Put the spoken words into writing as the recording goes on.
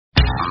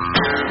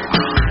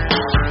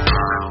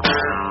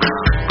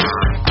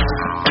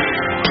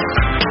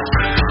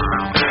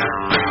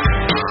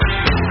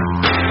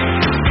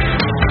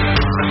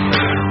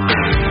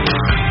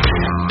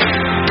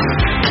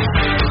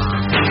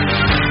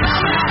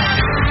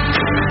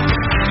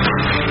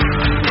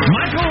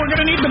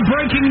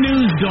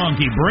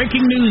donkey.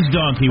 Breaking news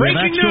donkey. We have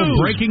actual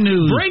breaking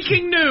news.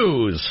 Breaking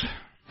news.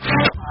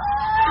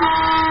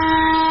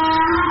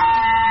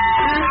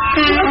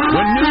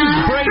 When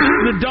news breaks,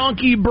 the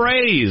donkey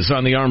brays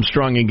on the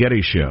Armstrong and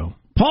Getty Show.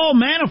 Paul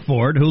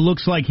Manafort, who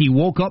looks like he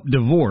woke up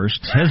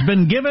divorced, has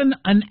been given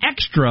an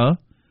extra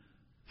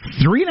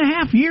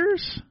 3.5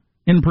 years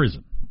in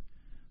prison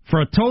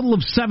for a total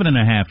of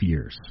 7.5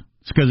 years.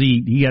 It's because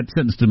he got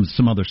sentenced to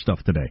some other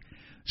stuff today.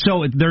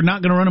 So they're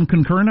not going to run them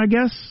concurrent, I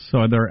guess?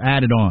 So they're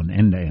added on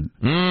end to end.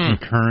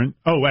 Concurrent?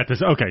 Oh, at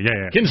this. Okay,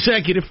 yeah.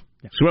 Consecutive.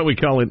 That's what we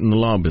call it in the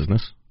law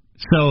business.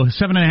 So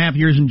 7.5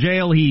 years in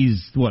jail.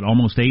 He's,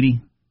 almost 80?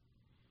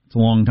 It's a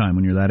long time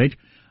when you're that age.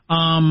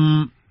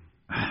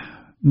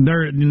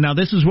 Now,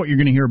 this is what you're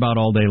going to hear about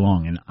all day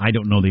long, and I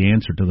don't know the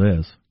answer to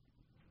this.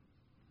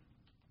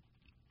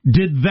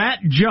 Did that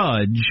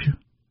judge...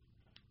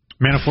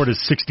 Manafort is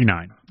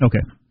 69.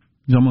 Okay.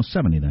 He's almost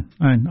 70 then.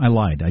 I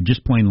lied. I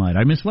just plain lied.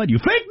 I misled you.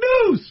 Fake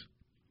news!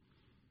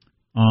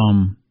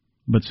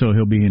 But so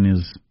he'll be in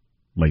his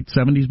late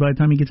 70s by the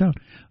time he gets out.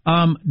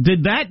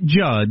 Did that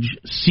judge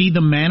see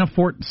the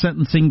Manafort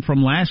sentencing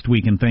from last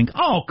week and think,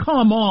 oh,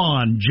 come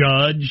on,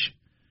 Judge.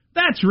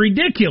 That's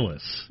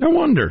ridiculous. No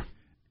wonder.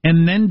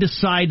 And then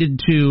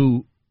decided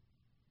to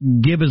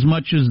give as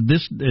much as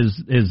this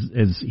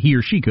as he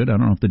or she could. I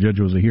don't know if the judge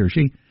was a he or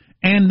she.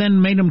 And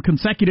then made them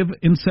consecutive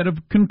instead of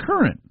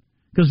concurrent.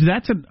 Because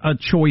that's a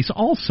choice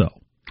also.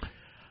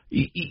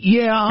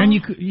 Yeah. And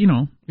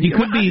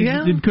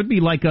it could be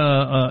like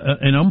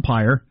an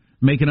umpire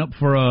making up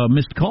for a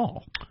missed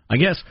call. I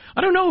guess.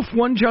 I don't know if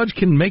one judge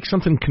can make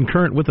something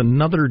concurrent with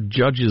another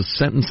judge's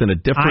sentence in a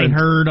different... I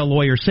heard a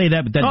lawyer say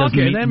that, but that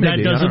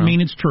doesn't mean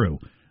it's true.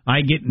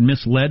 I get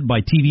misled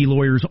by TV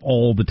lawyers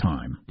all the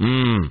time.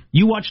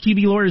 You watch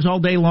TV lawyers all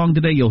day long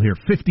today, you'll hear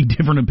 50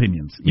 different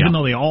opinions, even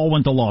though they all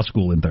went to law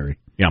school in theory.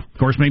 Yeah. Of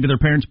course, maybe their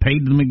parents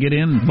paid them to get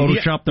in and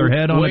Photoshop their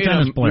head on a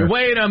tennis player.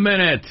 Wait a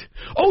minute.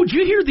 Oh, did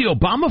you hear the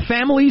Obama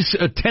family's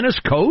tennis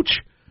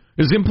coach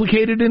is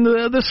implicated in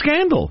the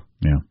scandal?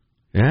 Yeah.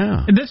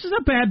 Yeah. And this is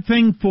a bad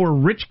thing for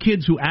rich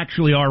kids who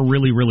actually are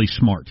really, really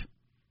smart.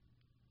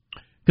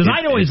 Because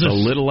it's a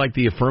little like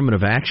the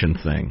affirmative action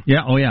thing.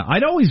 Yeah,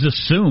 I'd always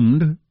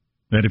assumed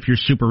that if you're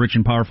super rich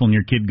and powerful and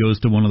your kid goes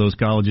to one of those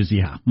colleges,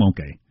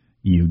 okay,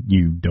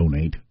 you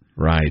donate.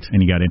 Right.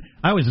 And you got in.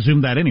 I always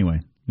assumed that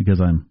anyway,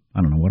 because I'm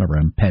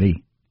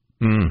petty.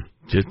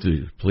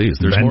 Please,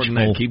 there's more than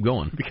that. Keep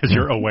going. Because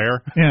you're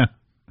aware. Yeah.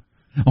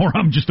 Or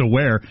I'm just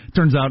aware.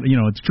 Turns out,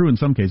 it's true in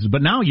some cases.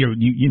 But now, it'd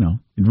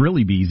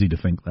really be easy to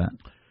think that.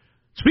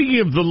 Speaking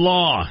of the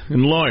law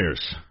and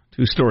lawyers,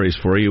 2 stories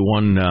for you.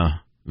 One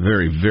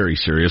very, very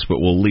serious, but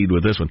we'll lead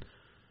with this one.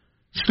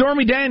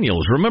 Stormy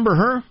Daniels, remember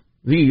her?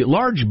 The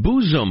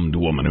large-bosomed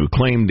woman who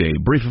claimed a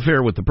brief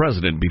affair with the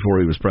president before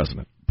he was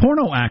president.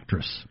 Porno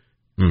actress.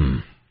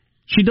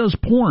 She does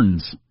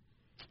porns.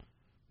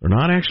 They're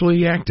not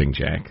actually acting,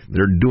 Jack.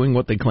 They're doing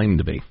what they claim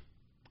to be.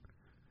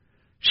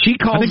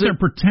 I think they're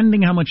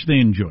pretending how much they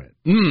enjoy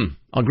it.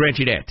 I'll grant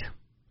you that.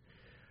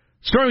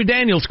 Stormy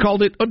Daniels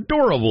called it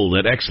adorable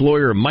that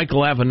ex-lawyer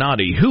Michael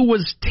Avenatti, who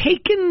was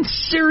taken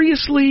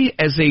seriously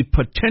as a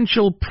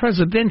potential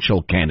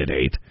presidential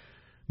candidate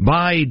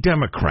by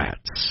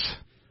Democrats,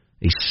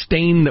 a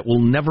stain that will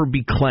never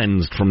be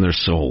cleansed from their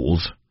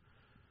souls,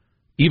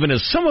 even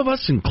as some of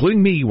us,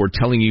 including me, were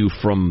telling you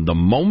from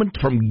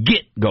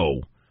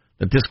get-go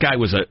that this guy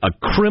was a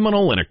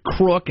criminal and a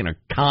crook and a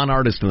con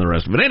artist and the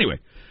rest of it. Anyway,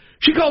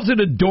 she calls it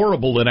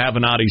adorable that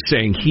Avenatti's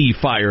saying he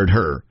fired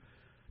her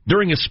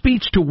during a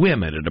speech to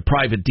women at a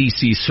private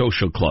D.C.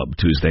 social club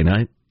Tuesday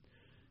night.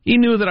 He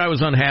knew that I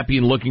was unhappy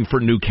and looking for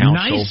new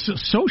counsel. Nice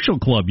social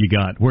club you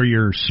got, where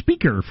your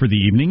speaker for the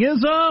evening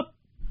is a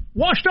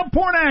washed-up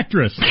porn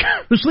actress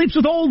who sleeps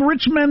with old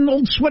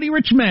sweaty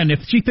rich men if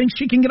she thinks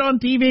she can get on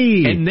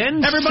TV. And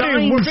then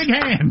everybody with big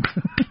hand.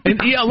 And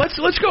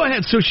let's go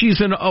ahead. So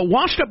she's a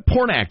washed-up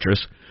porn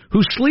actress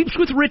who sleeps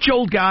with rich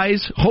old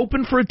guys,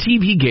 hoping for a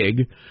TV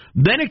gig,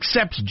 then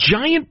accepts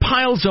giant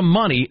piles of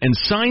money and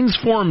signs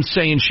forms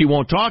saying she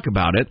won't talk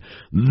about it.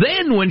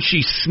 Then when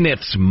she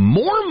sniffs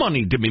more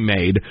money to be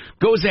made,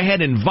 goes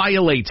ahead and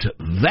violates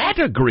that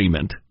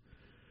agreement,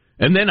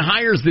 and then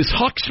hires this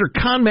huckster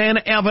con man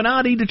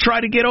Avenatti to try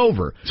to get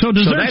over. So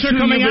desserts are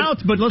coming out,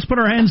 but let's put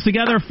our hands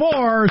together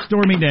for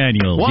Stormy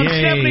Daniels. One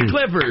Stephanie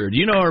Clifford.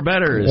 You know her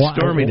better as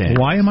Stormy Daniels.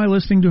 Why am I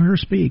listening to her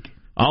speak?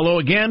 Although,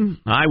 again,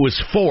 I was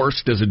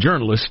forced as a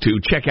journalist to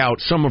check out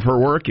some of her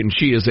work, and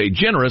she is a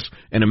generous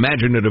and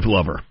imaginative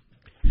lover.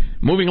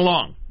 Moving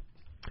along.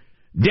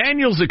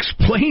 Daniels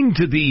explained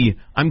to the,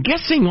 I'm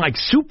guessing, like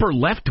super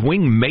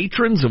left-wing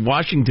matrons of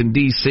Washington,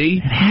 D.C.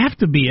 It'd have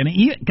to be. And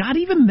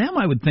even them,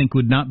 I would think,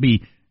 would not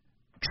be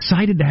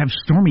excited to have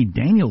Stormy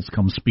Daniels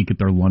come speak at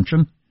their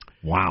luncheon.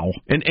 Wow.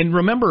 And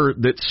remember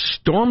that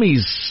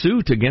Stormy's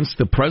suit against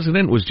the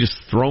president was just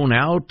thrown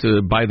out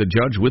by the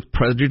judge with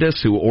prejudice,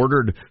 who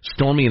ordered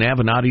Stormy and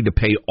Avenatti to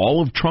pay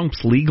all of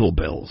Trump's legal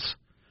bills.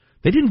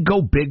 They didn't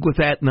go big with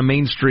that in the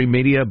mainstream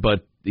media,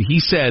 but he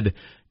said,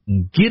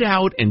 get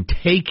out and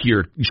take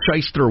your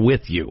shyster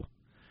with you.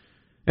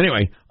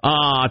 Anyway,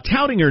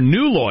 touting her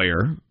new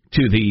lawyer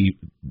to the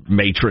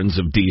matrons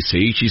of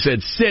D.C., she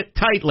said, "Sit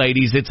tight,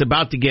 ladies. It's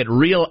about to get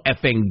real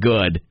effing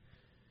good,"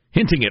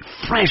 hinting at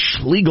fresh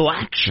legal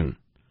action.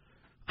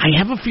 I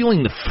have a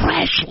feeling the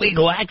fresh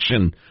legal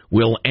action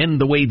will end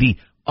the way the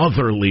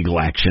other legal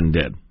action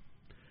did.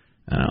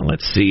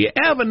 Let's see.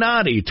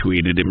 Avenatti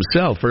tweeted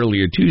himself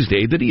earlier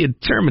Tuesday that he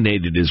had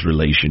terminated his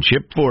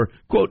relationship for,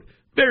 quote,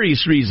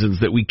 various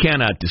reasons that we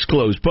cannot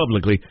disclose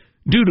publicly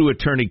due to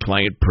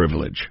attorney-client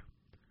privilege.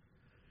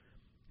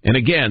 And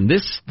again,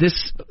 the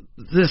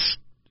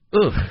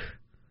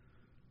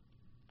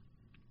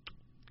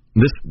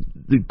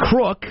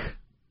crook,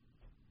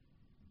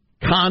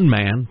 con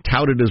man,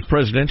 touted as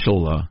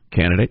presidential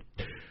candidate.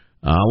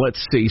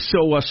 Let's see.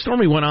 So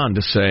Stormy went on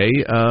to say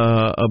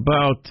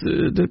about...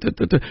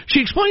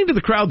 she explained to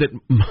the crowd that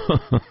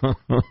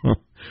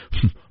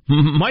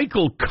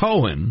Michael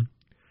Cohen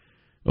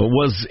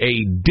was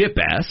a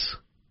dip-ass.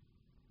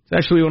 It's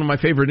actually one of my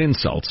favorite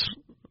insults.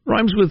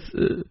 Rhymes with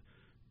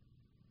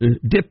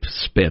dip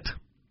spit.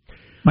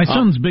 My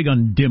son's big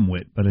on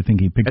dimwit, but I think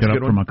he picked it up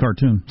from a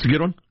cartoon. It's a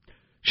good one.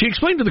 She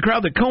explained to the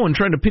crowd that Cohen,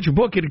 trying to pitch a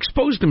book, had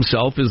exposed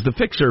himself as the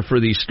fixer for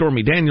the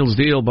Stormy Daniels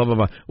deal, blah, blah,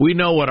 blah. We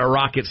know what a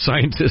rocket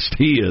scientist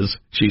he is,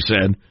 she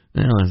said.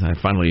 Well, I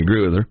finally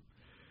agree with her.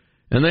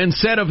 And then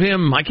said of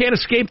him, I can't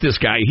escape this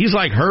guy. He's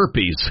like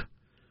herpes.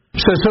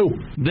 Says who?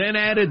 Then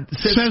added...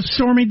 Says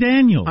Stormy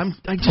Daniels.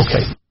 I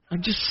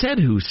just said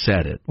who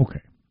said it.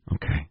 Okay.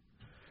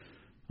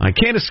 I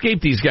can't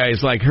escape these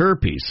guys like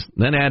herpes.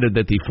 Then added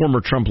that the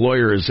former Trump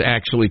lawyer is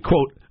actually,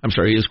 quote,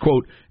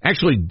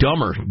 actually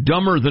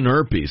dumber than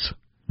herpes.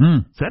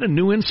 Is that a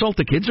new insult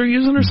the kids are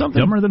using or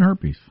something? Dumber than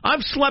herpes.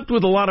 I've slept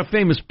with a lot of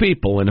famous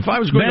people, and if I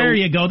was going There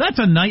you go. That's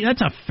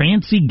a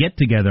fancy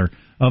get-together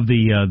of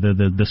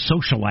the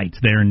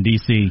socialites there in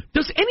D.C.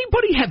 Does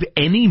anybody have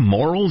any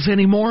morals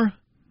anymore?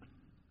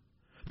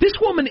 This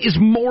woman is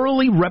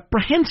morally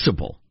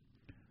reprehensible.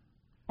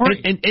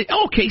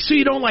 Okay, so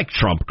you don't like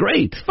Trump.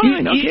 Great.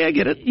 Fine. Okay, I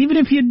get it. Even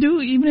if you're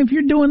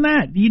doing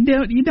that,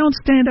 you don't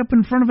stand up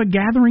in front of a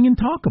gathering and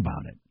talk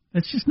about it.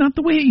 That's just not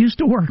the way it used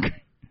to work.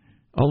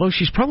 Although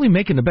she's probably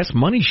making the best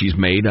money she's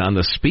made on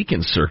the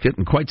speaking circuit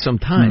in quite some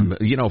time.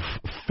 You know,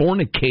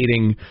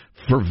 fornicating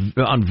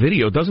on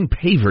video doesn't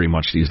pay very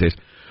much these days.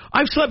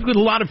 I've slept with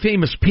a lot of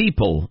famous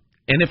people,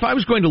 and if I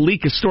was going to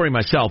leak a story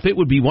myself, it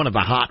would be one of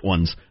the hot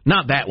ones,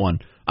 not that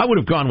one. I would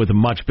have gone with a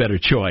much better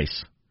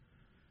choice.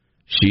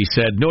 She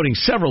said, noting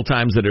several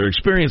times that her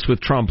experience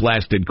with Trump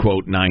lasted,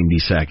 quote, 90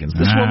 seconds.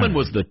 This woman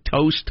was the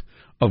toast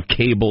of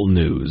cable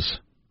news.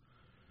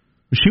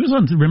 She was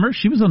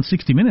on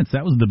 60 Minutes.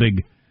 That was the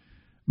big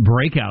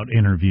breakout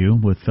interview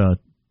with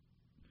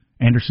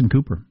Anderson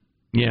Cooper.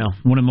 Yeah.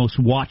 One of the most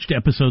watched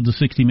episodes of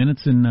 60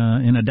 Minutes in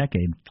a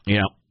decade.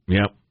 Yeah.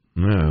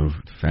 Oh,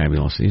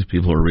 fabulous. These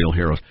people are real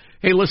heroes.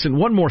 Hey, listen,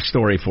 one more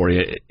story for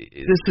you.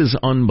 This is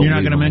unbelievable. You're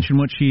not going to mention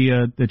what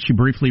that she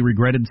briefly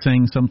regretted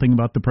saying something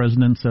about the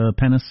president's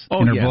penis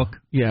in her book?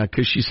 Yeah,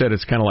 because she said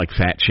it's kind of like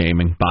fat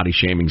shaming. Body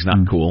shaming's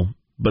not cool.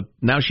 But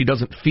now she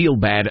doesn't feel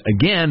bad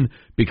again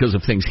because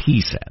of things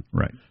he said.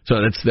 Right. So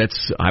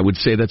that's I would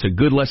say that's a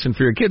good lesson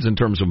for your kids in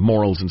terms of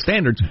morals and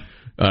standards.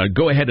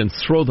 Go ahead and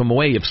throw them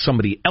away if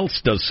somebody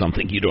else does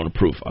something you don't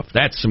approve of.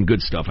 That's some good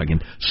stuff. I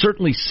can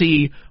certainly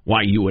see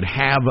why you would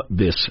have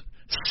this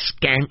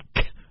skank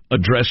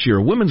address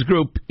your women's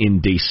group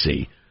in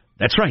D.C.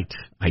 That's right.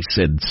 I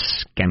said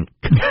skank.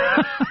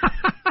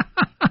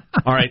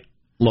 All right.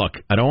 Look,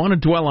 I don't want to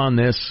dwell on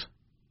this.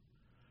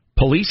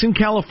 Police in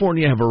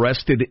California have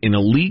arrested an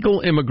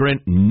illegal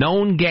immigrant,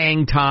 known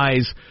gang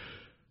ties,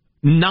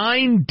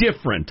 9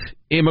 different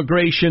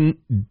immigration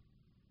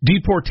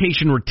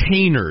deportation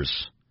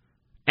retainers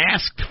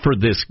asked for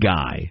this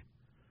guy,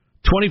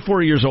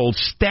 24 years old,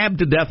 stabbed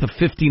to death a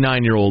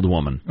 59-year-old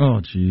woman.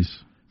 Oh, jeez.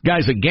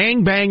 Guy's a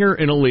gangbanger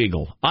and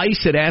illegal.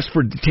 ICE had asked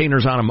for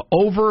detainers on him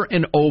over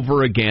and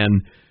over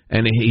again,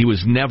 and he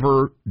was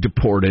never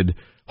deported.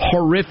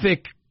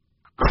 Horrific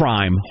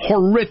crime.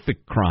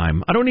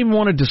 I don't even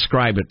want to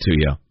describe it to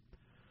you.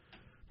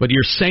 But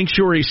your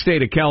sanctuary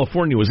state of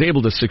California was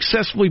able to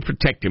successfully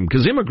protect him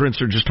because immigrants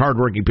are just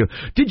hardworking people.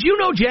 Did you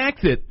know,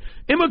 Jack, that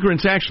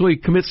immigrants actually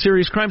commit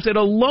serious crimes at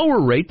a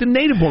lower rate than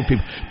native-born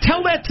people?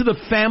 Tell that to the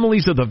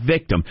families of the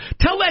victim.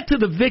 Tell that to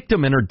the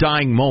victim in her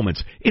dying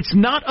moments. It's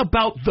not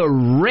about the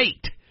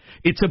rate.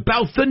 It's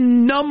about the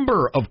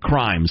number of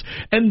crimes.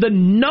 And the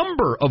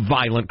number of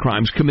violent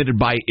crimes committed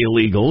by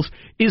illegals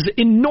is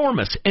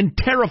enormous and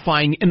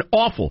terrifying and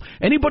awful.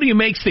 Anybody who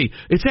makes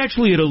it's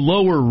actually at a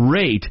lower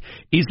rate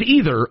is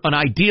either an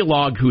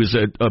ideologue who is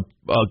a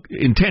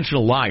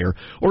intentional liar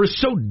or is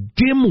so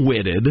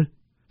dim-witted,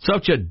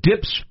 such a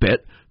dipspit,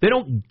 they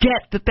don't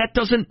get that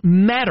doesn't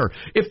matter.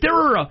 If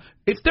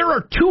there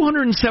are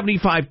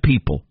 275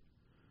 people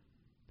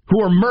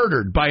who are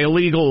murdered by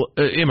illegal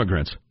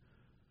immigrants,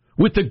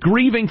 with the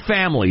grieving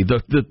family,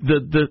 the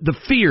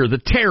fear, the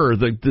terror,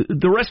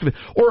 the rest of it,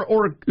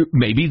 or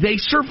maybe they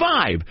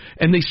survive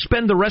and they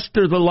spend the rest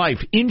of their life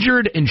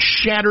injured and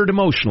shattered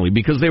emotionally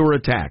because they were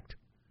attacked.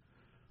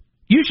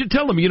 You should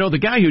tell them, the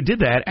guy who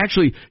did that,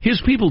 actually,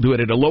 his people do it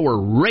at a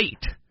lower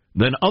rate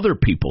than other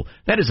people.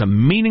 That is a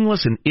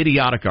meaningless and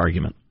idiotic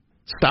argument.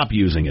 Stop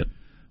using it.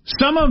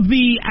 Some of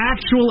the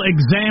actual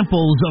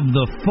examples of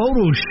the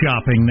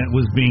photoshopping that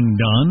was being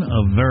done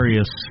of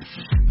various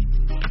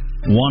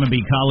wannabe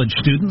college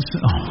students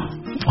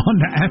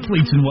onto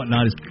athletes and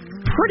whatnot is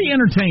pretty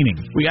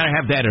entertaining. We got to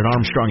have that at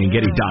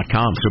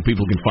ArmstrongandGetty.com so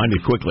people can find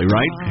it quickly,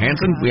 right?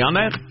 Hanson, we on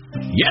that?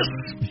 Yes.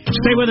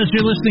 Stay with us.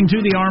 You're listening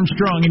to the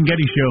Armstrong and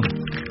Getty Show.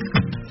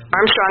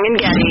 Armstrong and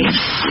Getty.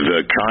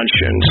 The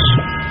conscience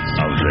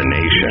of the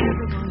nation.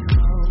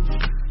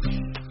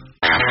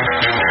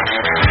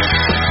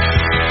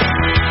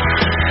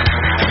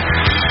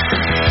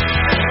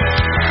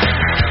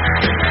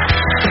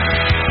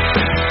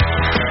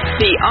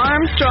 The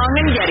Armstrong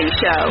and Getty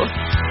Show.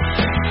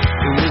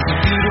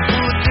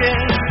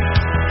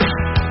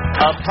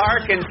 A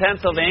park in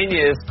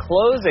Pennsylvania is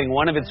closing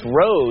one of its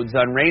roads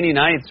on rainy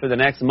nights for the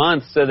next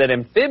month so that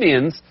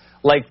amphibians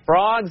like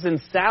frogs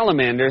and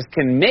salamanders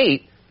can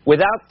mate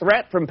without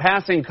threat from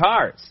passing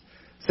cars.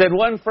 Said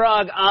one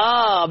frog,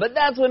 but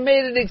that's what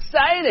made it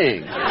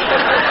exciting.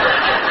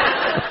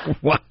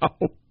 Wow.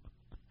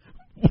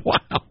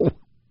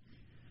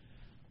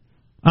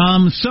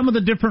 Some of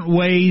the different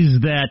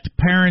ways that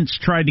parents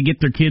tried to get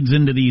their kids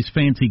into these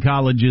fancy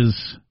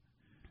colleges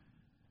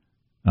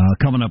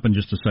coming up in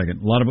just a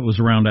second. A lot of it was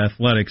around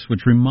athletics,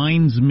 which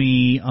reminds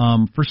me,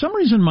 for some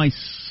reason, my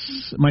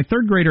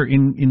third grader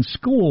in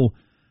school,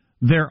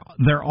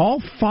 they're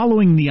all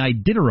following the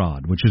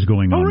Iditarod, which is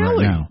going on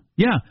really? right now.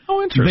 Yeah.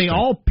 Oh, interesting. They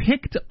all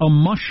picked a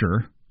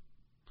musher.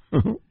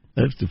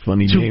 That's the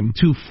funny name.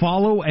 To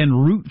follow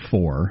and root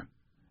for,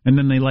 and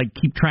then they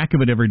keep track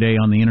of it every day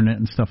on the internet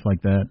and stuff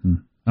like that.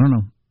 And I don't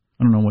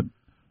know what.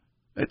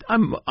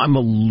 I'm a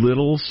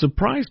little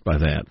surprised by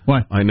that.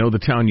 Why? I know the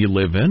town you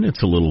live in.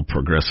 It's a little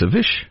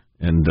progressive-ish,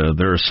 and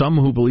there are some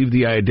who believe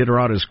the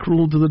Iditarod is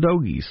cruel to the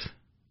doggies.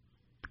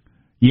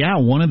 Yeah,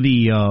 one of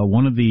the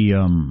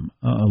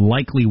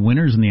likely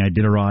winners in the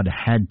Iditarod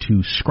had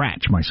to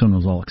scratch. My son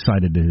was all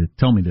excited to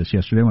tell me this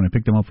yesterday when I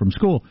picked him up from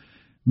school,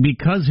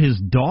 because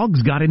his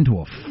dogs got into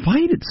a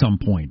fight at some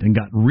point and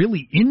got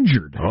really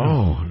injured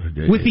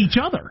with each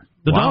other.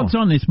 The dogs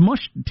on this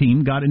mush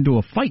team got into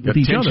a fight with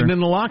each other. Tension in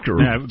the locker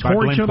room. Yeah,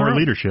 tore each other up.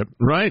 Leadership.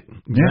 Right,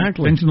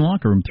 exactly. Tension in the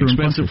locker room.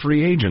 Expensive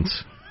free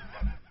agents.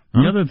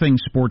 The other thing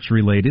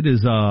sports-related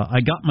is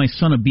I got my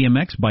son a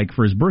BMX bike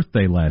for his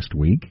birthday last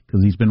week,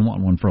 because he's been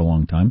wanting one for a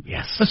long time.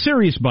 Yes. A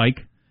serious bike,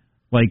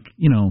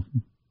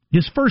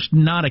 his first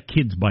not a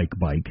kid's bike.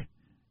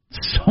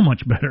 So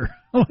much better.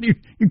 A lot of your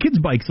kids'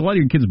 bikes, your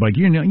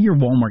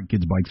Walmart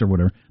kids' bikes or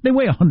whatever, they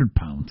weigh 100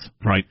 pounds.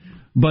 Right.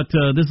 But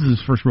this is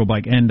his first real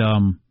bike,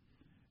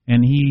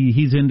 and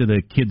he's into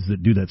the kids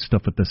that do that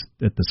stuff at the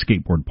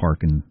skateboard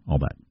park and all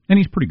that, and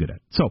he's pretty good at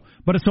it. So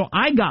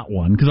I got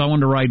one because I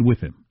wanted to ride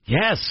with him.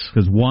 Yes.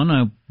 Because one,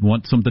 I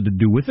want something to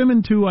do with him,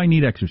 and two, I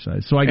need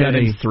exercise. So I got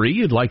and three,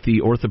 you'd like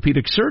the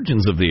orthopedic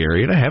surgeons of the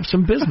area to have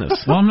some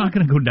business. Well, I'm not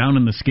going to go down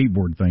in the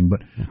skateboard thing, but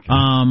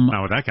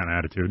not with that kind of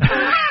attitude.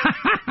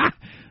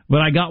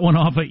 But I got one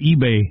off of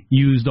eBay,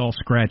 used, all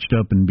scratched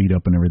up and beat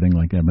up and everything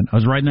like that. But I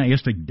was riding that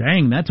yesterday.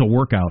 Dang, that's a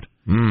workout.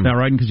 That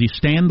riding, because you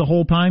stand the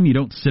whole time, you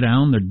don't sit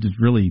down. They're just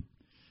really,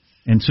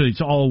 and so it's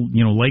all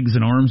legs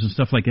and arms and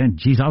stuff like that.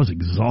 Jeez, I was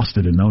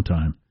exhausted in no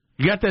time.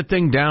 You got that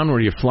thing down where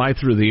you fly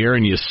through the air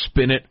and you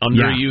spin it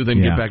under you,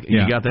 then get back.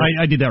 Yeah. You got that?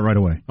 I did that right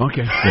away.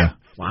 Okay. Yeah.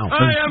 Wow.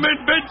 I am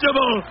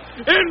invincible!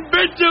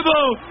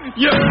 Invincible!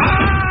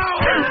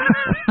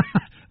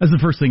 That's the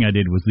first thing I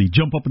did, was the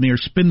jump up in the air,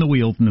 spin the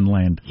wheels, and then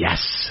land.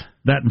 Yes.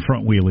 That and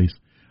front wheelies.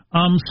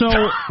 So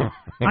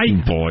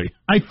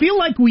I feel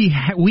like we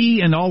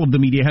and all of the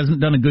media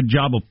hasn't done a good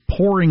job of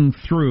pouring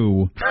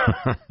through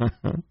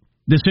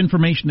this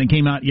information that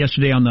came out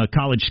yesterday on the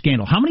college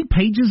scandal. How many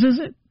pages is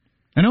it?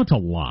 I know it's a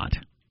lot.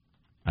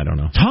 I don't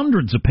know. It's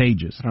hundreds of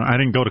pages. I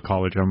didn't go to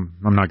college. I'm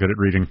not good at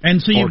reading. And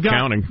so you've got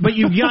counting. But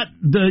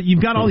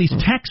you've got all these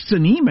texts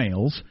and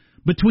emails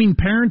between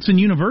parents and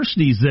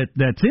universities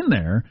that's in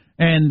there,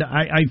 and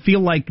I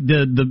feel like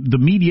the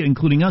media,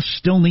 including us,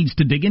 still needs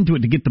to dig into it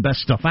to get the best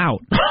stuff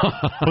out.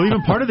 Well,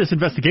 even part of this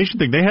investigation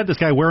thing, they had this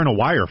guy wearing a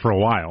wire for a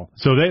while.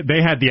 So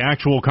they had the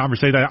actual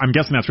conversation. I'm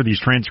guessing that's where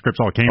these transcripts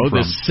all came from. Oh,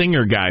 this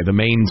Singer guy, the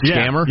main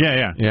scammer?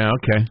 Yeah. Yeah,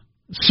 okay.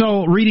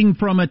 So, reading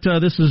from it,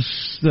 this is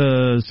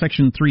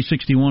section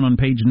 361 on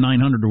page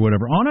 900 or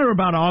whatever. On or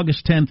about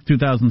August 10th,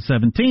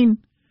 2017,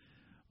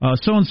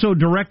 so-and-so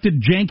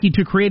directed Janke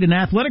to create an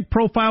athletic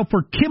profile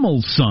for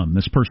Kimmel's son.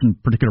 This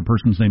particular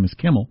person's name is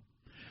Kimmel.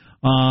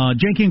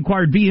 Janke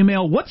inquired via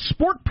email, what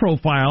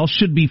profile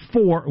should it be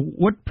for,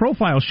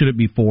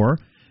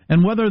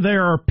 and whether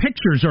there are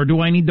pictures or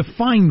do I need to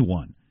find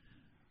one?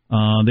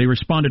 They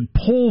responded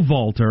pole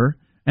vaulter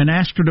and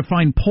asked her to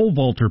find pole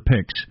vaulter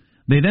pics.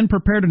 They then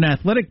prepared an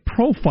athletic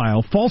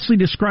profile falsely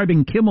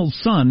describing Kimmel's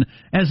son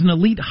as an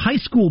elite high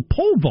school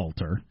pole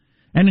vaulter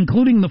and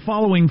including the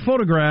following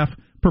photograph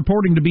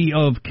purporting to be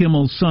of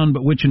Kimmel's son,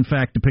 but which in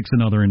fact depicts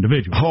another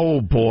individual.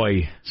 Oh,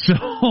 boy. So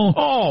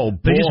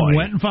they just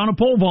went and found a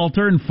pole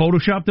vaulter and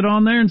photoshopped it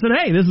on there and said,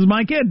 hey, this is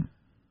my kid.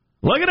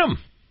 Look at him.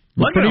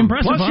 Look at him.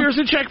 Plus, here's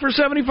a check for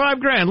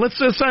 $75,000. Let's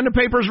sign the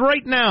papers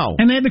right now.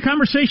 And they had the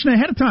conversation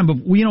ahead of time of,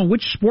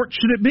 which sport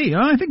should it be?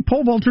 I think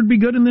pole vaulter would be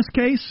good in this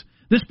case.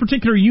 This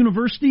particular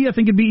university, I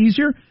think it'd be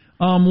easier.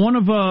 One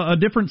of a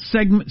different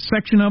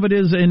section of it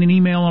is in an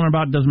email on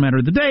about, doesn't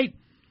matter the date,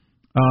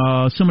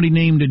 somebody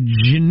named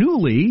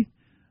Giannulli,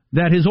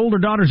 that his older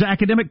daughter's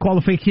academic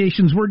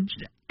qualifications were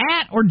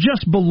at or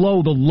just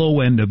below the low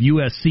end of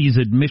USC's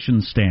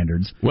admission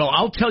standards. Well,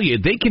 I'll tell you,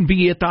 they can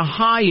be at the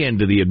high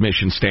end of the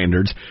admission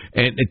standards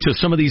and to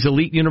some of these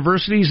elite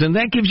universities, and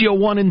that gives you a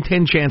 1 in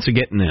 10 chance of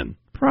getting in.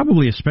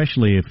 Probably,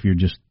 especially if you're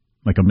just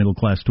like a middle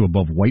class to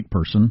above white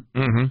person.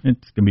 Mm-hmm.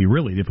 It's going to be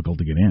really difficult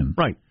to get in.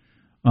 Right.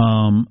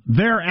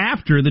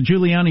 Thereafter, the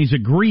Giulianis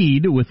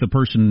agreed with the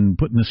person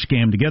putting the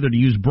scam together to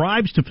use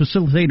bribes to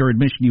facilitate her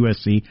admission to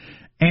USC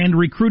and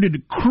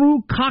recruited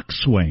crew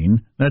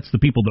coxswain. That's the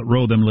people that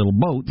row them little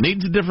boats.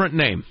 Needs a different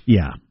name.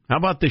 Yeah. How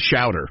about the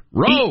shouter?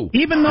 Row!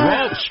 Even though...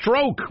 Row,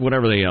 stroke,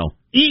 whatever they yell.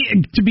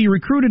 To be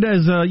recruited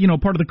as,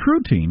 part of the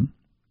crew team.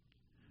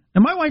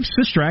 And my wife's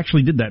sister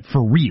actually did that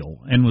for real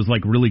and was,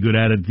 really good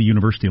at it at the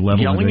university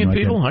level. Yelling at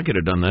people? I could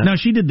have done that. No,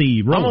 she did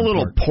the rowing I'm a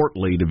little part.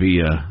 Portly to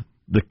be...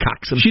 the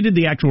coxswain. She did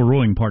the actual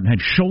rowing part and had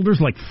shoulders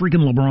like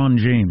freaking LeBron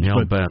James. Yeah,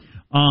 I'll bet.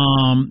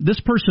 This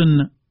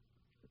person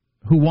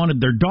who wanted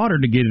their daughter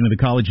to get into the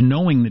college,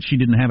 knowing that she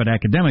didn't have it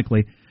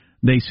academically,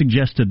 they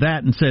suggested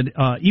that and said,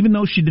 even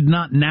though she did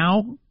not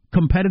now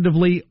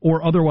competitively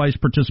or otherwise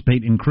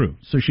participate in crew,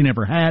 so she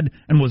never had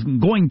and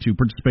wasn't going to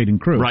participate in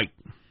crew. Right.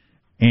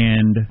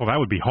 And well, that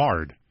would be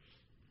hard.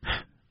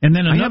 And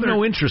then I have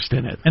no interest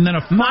in it. And then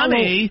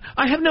Mommy,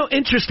 I have no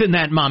interest in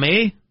that,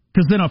 Mommy.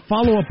 Because then a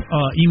follow-up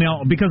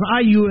email, because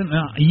you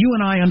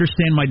and I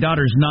understand my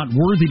daughter's not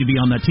worthy to be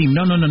on that team.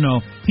 No.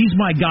 He's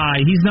my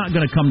guy. He's not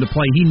going to come to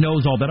play. He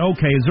knows all that.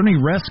 Okay, is there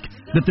any risk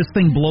that this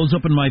thing blows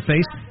up in my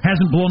face?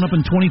 Hasn't blown up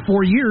in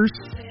 24 years,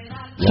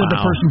 said the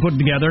person put it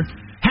together.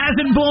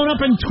 Hasn't blown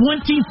up in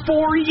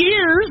 24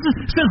 years,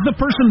 says the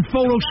person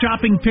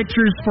photoshopping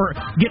pictures for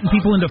getting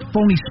people into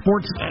phony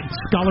sports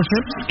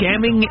scholarships.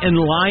 Scamming and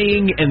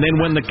lying, and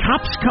then when the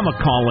cops come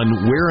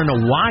a-calling, wearing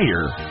a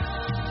wire...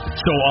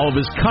 So all of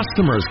his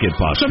customers get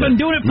busted. So I've been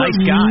doing it for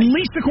at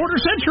least a quarter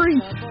century.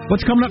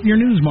 What's coming up in your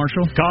news,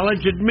 Marshall?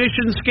 College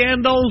admission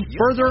scandals,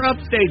 further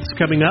updates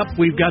coming up.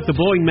 We've got the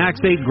Boeing MAX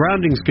 8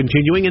 groundings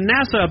continuing, and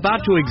NASA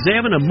about to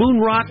examine a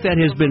moon rock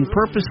that has been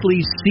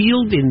purposely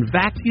sealed in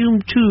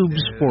vacuum tubes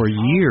for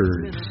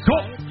years.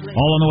 Cool.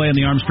 All on the way on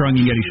the Armstrong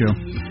and Getty Show.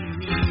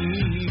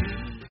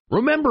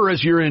 Remember,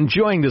 as you're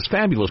enjoying this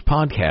fabulous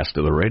podcast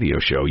of the radio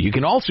show, you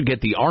can also get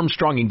the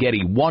Armstrong and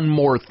Getty One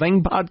More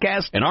Thing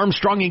podcast and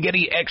Armstrong and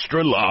Getty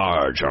Extra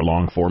Large, our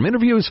long-form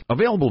interviews,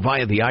 available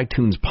via the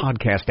iTunes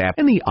podcast app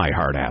and the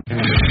iHeart app.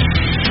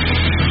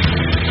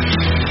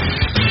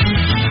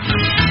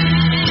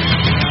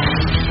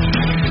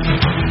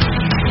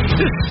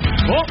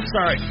 Oh,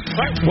 sorry.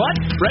 What?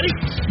 Ready?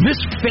 This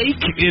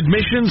fake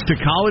admissions to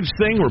college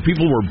thing where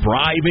people were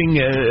bribing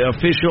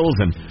officials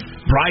and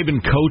bribing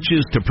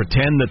coaches to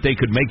pretend that they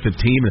could make the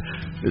team.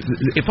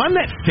 If I'm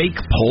that fake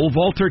pole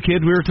vaulter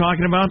kid we were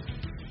talking about,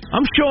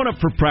 I'm showing up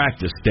for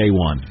practice day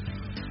one.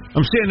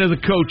 I'm saying to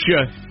the coach,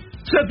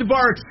 set the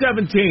bar at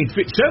 17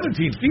 feet.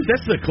 17 feet?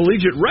 That's the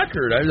collegiate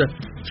record.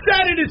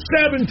 Set it at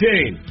 17,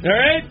 all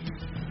right?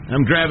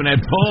 I'm grabbing that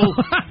pole.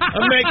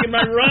 I'm making my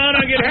run.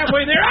 I get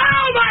halfway there.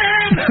 Oh, my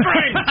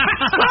hamstring!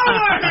 Oh,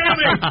 my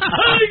hammy!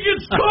 I think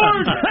it's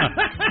scored!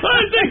 I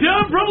think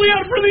I'm probably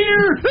out for the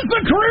year. It's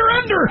a career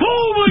ender.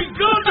 Oh, my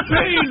God, the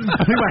pain!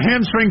 I think my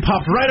hamstring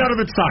popped right out of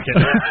its socket.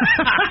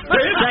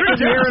 Second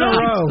year in a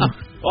row.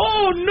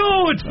 Oh,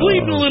 no, it's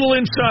bleeding a little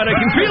inside. I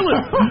can feel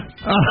it.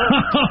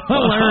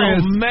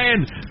 Hilarious. Oh,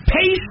 man.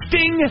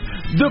 Pasting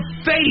the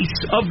face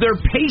of their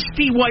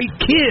pasty white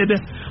kid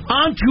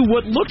onto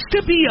what looks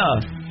to be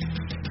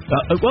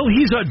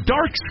he's a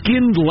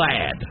dark-skinned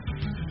lad.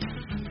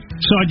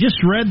 So I just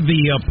read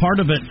the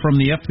part of it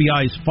from the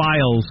FBI's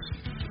files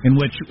in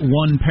which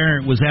one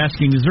parent was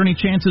asking, is there any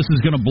chance this is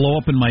going to blow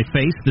up in my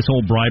face, this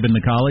whole bribe in the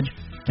college?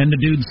 And the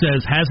dude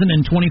says, hasn't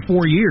in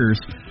 24 years.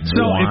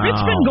 So if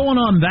it's been going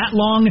on that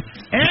long,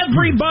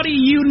 everybody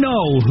you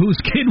know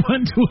whose kid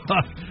went to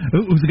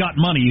who's got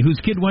money, whose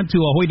kid went to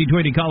a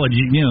hoity-toity college,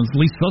 is at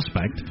least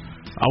suspect.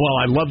 Well,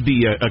 I love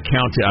the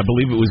account. I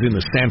believe it was in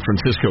the San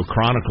Francisco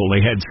Chronicle.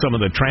 They had some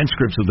of the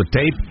transcripts of the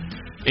tape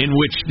in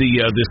which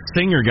this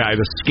singer guy,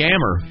 the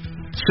scammer,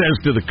 says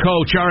to the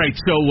coach, all right,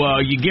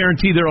 so you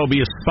guarantee there will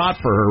be a spot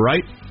for her,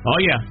 right? Oh,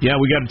 yeah,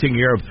 we got to take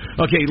care of.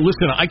 Okay,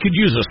 listen, I could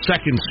use a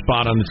second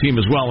spot on the team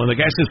as well. And the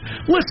guy says,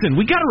 listen,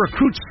 we got to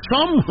recruit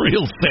some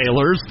real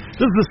sailors.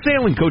 This is the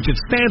sailing coach at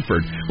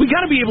Stanford. We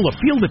got to be able to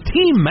field a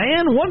team,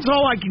 man. One's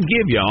all I can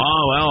give you.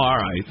 Oh, well,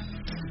 all right.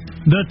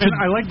 And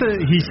I like that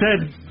he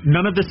said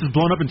none of this is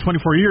blown up in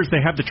 24 years.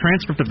 They have the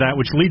transcript of that,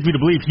 which leads me to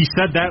believe he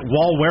said that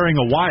while wearing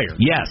a wire.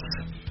 Yes.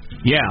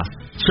 Yeah.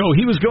 So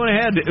he was going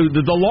ahead.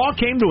 The law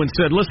came to him and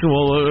said, listen,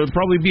 we'll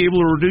probably be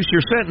able to reduce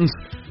your sentence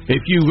if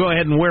you go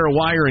ahead and wear a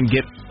wire and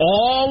get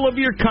all of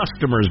your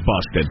customers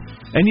busted.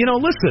 And,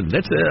 listen,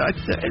 it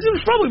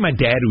was probably my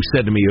dad who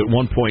said to me at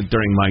one point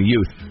during my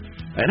youth,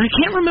 and I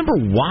can't remember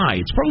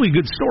why. It's probably a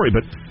good story,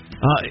 but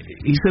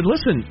he said,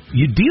 listen,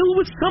 you deal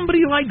with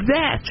somebody like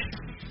that,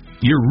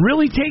 you're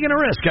really taking a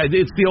risk.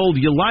 It's the old,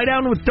 you lie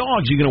down with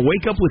dogs, you're going to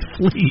wake up with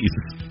fleas.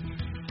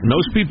 And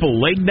those people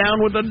laid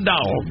down with a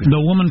dog.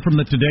 The woman from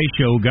the Today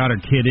Show got her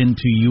kid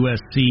into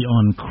USC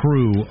on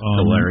Crew.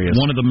 Hilarious.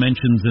 One of the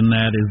mentions in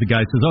that is the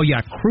guy says, oh,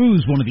 yeah,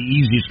 Crew's one of the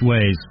easiest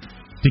ways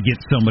to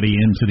get somebody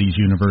into these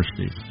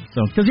universities.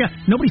 So, because,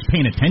 nobody's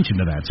paying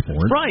attention to that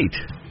sport. Right.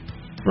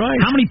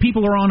 How many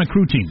people are on a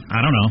Crew team?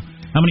 I don't know.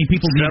 How many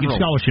people do you get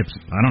scholarships?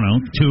 I don't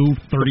know.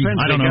 2, 30, Depends.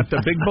 I don't know. They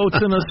got the big boats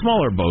and the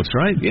smaller boats,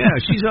 right? Yeah,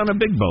 she's on a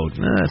big boat.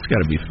 That's got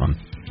to be fun.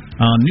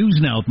 News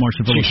now with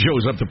Marcia Phillips. She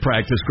shows up to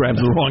practice, grabs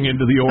the wrong end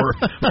of the oar.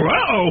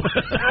 Whoa!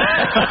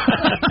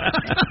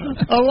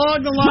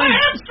 Along the line, my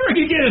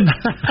hamstring again.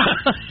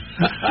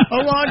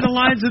 Along the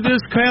lines of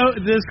this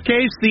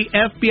case, the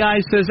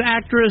FBI says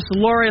actress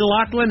Lori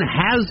Loughlin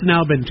has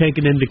now been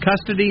taken into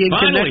custody in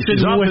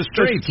connection with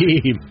the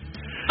scheme.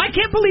 I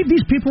can't believe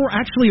these people were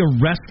actually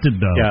arrested,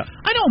 though. Yeah.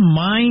 I don't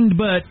mind,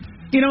 but,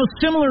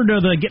 similar to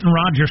the getting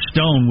Roger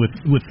Stone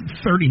with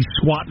 30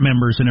 SWAT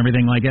members and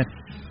everything like that,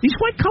 these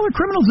white-collar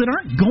criminals that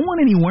aren't going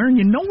anywhere, and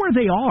you know where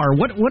they are.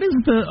 What is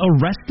the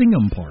arresting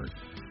them part?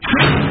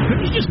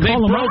 Couldn't you just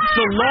call them out? They broke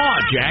the law,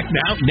 Jack.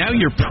 Now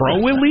you're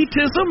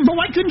pro-elitism? But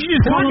why couldn't you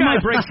just call them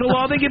out? Breaks the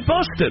law, they get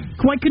busted.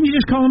 Why couldn't you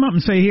just call them up and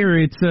say, here,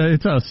 it's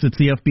us,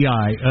 it's the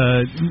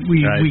FBI.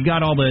 We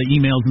got all the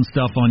emails and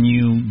stuff on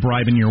you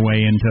bribing your way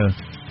into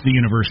the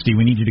university.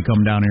 We need you to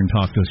come down here and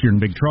talk to us. You're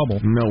in big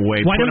trouble. No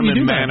way. Why Put don't them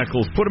you in do that?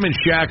 manacles. Put them in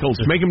shackles.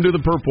 Make them do the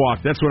perp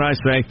walk. That's what I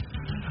say.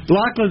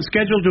 Loughlin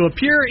scheduled to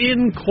appear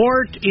in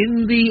court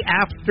in the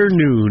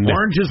afternoon.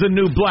 Orange is the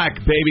new black,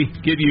 baby.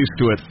 Get used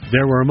to it.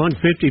 There were among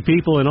 50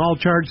 people in all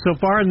charged so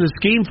far in the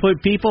scheme.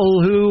 People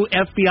who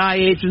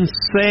FBI agents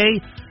say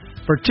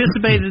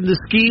participated in the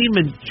scheme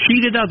and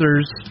cheated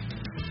others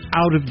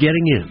out of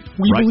getting in.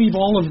 We believe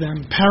all of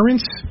them,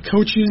 parents,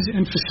 coaches,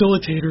 and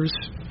facilitators,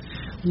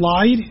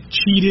 lied,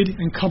 cheated,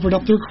 and covered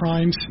up their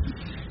crimes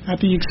at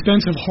the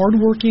expense of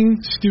hardworking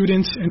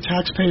students and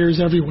taxpayers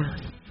everywhere.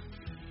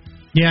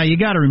 Yeah, you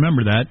got to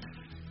remember that.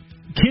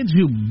 Kids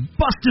who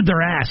busted their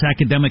ass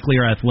academically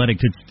or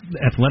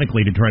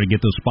athletically to try to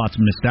get those spots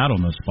missed out on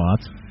those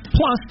spots.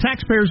 Plus,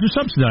 taxpayers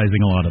are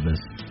subsidizing a lot of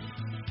this.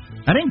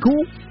 That ain't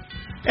cool.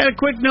 And a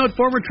quick note,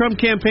 former Trump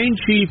campaign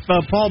chief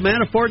Paul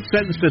Manafort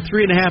sentenced to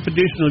 3.5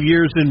 additional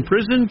years in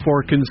prison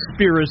for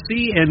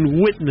conspiracy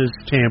and witness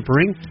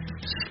tampering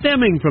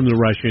stemming from the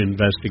Russia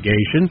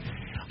investigation.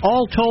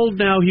 All told,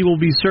 now he will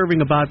be serving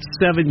about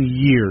 7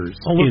 years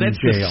in that's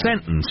jail. The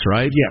sentence,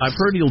 right? Yes. I've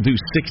heard he'll do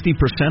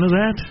 60% of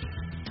that.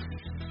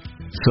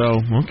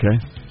 So,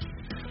 okay.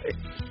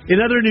 In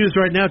other news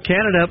right now,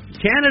 Canada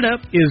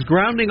is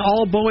grounding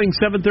all Boeing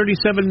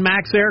 737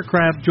 MAX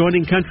aircraft,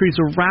 joining countries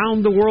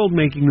around the world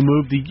making the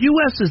move. The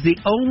U.S. is the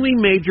only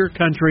major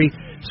country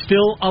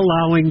still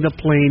allowing the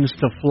planes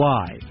to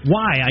fly.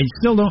 Why? I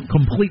still don't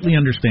completely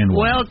understand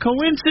why. Well,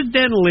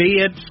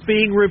 coincidentally, it's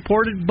being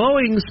reported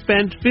Boeing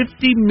spent $50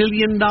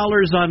 million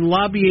on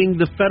lobbying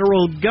the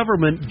federal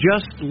government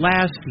just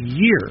last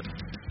year.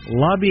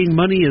 Lobbying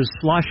money is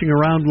sloshing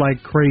around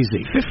like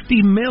crazy.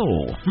 50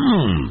 mil.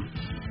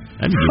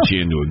 That'd get you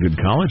into a good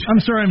college.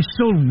 I'm sorry, I'm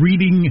still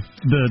reading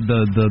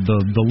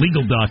the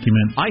legal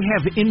document. I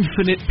have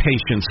infinite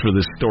patience for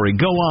this story.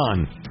 Go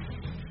on.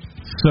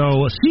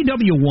 So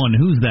CW1,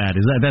 who's that?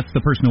 That's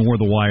the person who wore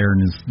the wire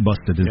and is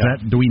busted? Is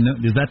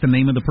that the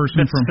name of the person?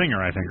 That's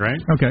Singer, I think,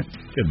 right? Okay,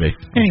 could be.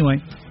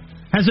 Anyway,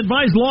 has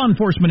advised law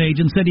enforcement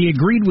agents that he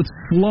agreed with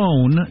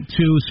Sloan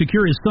to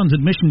secure his son's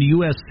admission to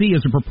USC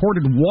as a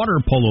purported water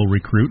polo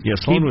recruit. Yeah,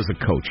 Sloan was the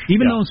coach.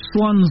 Even though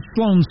Sloan's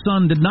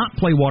son did not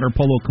play water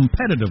polo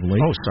competitively.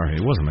 Oh, sorry,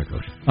 he wasn't a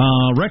coach.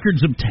 Records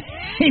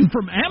obtained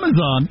from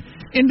Amazon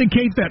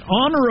indicate that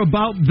on or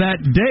about that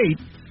date,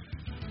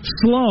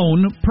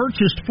 Sloan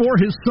purchased for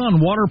his son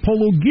water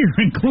polo gear,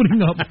 including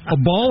a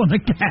ball and a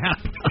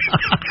cap.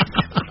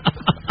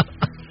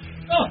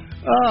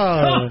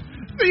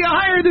 You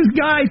hire this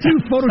guy to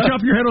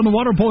Photoshop your head on the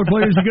water polo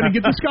players. You're going to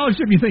get the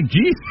scholarship. You think,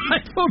 geez,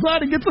 I suppose I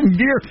ought to get some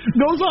gear.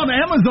 Goes on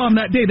Amazon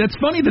that day. That's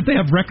funny that they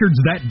have records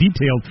that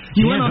detailed.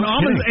 He went on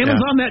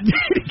Amazon that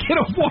day to get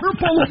a water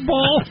polo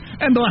ball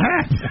and the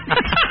hat.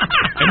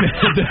 And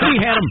then he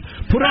had him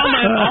put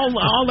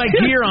all that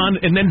gear on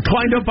and then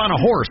climbed up on a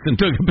horse and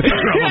took a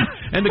picture of him.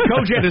 And the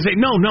coach had to say,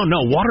 no,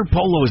 water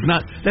polo is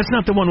not, that's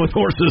not the one with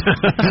horses.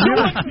 So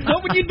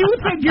what would you do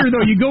with that gear,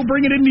 though? You go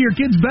bring it into your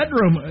kid's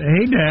bedroom.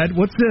 Hey, Dad,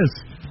 what's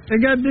this? They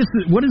got this.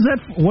 What is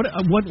that? What's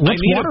I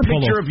need water a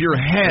picture polo? of your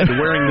head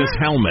wearing this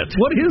helmet.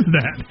 What is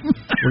that?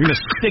 We're going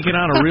to stick it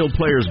on a real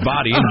player's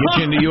body and get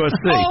you into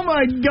USC. Oh,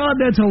 my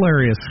God, that's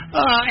hilarious.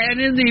 And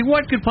in the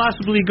what could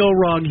possibly go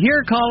wrong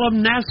here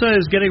column, NASA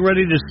is getting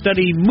ready to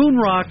study moon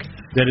rock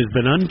that has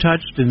been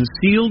untouched and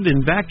sealed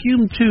in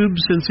vacuum tubes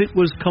since it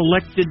was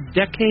collected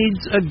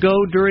decades ago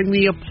during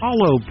the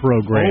Apollo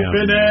program.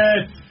 Open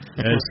it!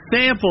 As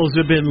samples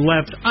have been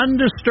left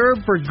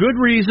undisturbed for good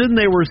reason,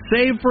 they were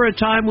saved for a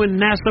time when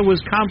NASA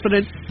was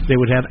confident they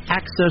would have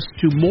access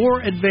to more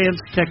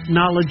advanced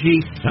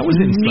technology. That was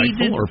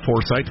insightful or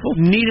foresightful?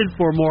 Needed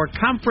for more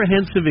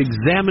comprehensive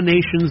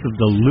examinations of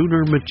the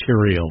lunar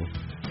material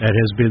that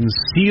has been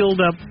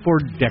sealed up for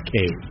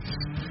decades.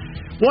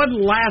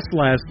 One last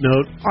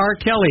note, R.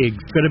 Kelly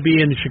is going to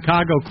be in the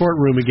Chicago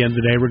courtroom again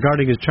today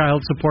regarding his child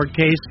support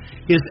case.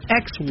 His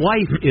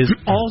ex-wife is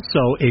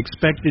also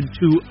expected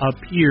to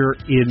appear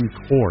in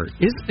court.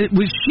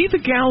 Was she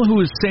the gal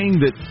who was saying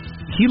that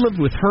he lived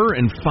with her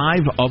and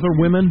 5 other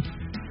women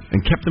and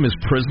kept them as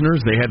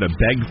prisoners? They had to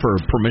beg for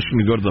permission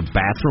to go to the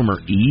bathroom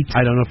or eat?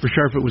 I don't know for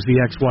sure if it was the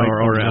ex-wife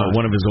or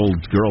one of his old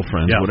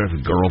girlfriends, whatever,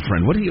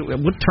 girlfriend. What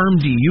term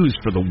do you use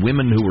for the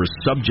women who were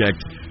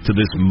subject to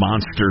this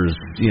monster's,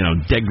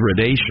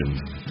 degradation?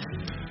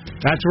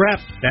 That's a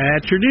wrap.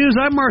 That's your news.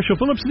 I'm Marshall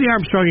Phillips of the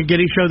Armstrong and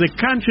Getty Show, the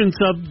conscience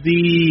of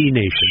the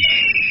nation.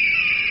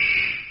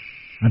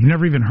 I've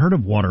never even heard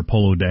of water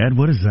polo, Dad.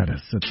 What is that?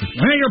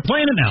 Hey, you're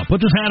playing it now. Put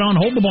this hat on,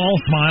 hold the ball,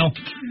 smile.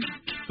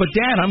 But,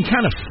 Dad, I'm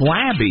kind of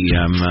flabby.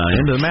 I'm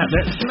into the mat.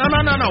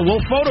 No. We'll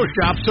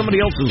Photoshop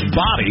somebody else's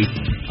body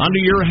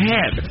onto your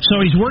head. So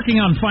he's working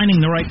on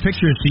finding the right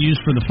pictures to use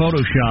for the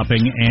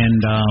Photoshopping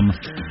and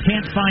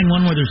can't find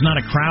one where there's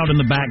not a crowd in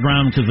the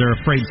background because they're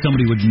afraid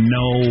somebody would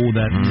know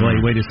that,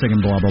 wait a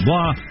second, blah, blah,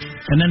 blah.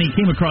 And then he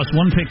came across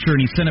one picture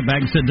and he sent it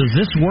back and said, does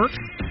this work?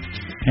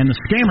 And the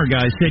scammer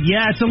guy said,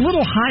 yeah, it's a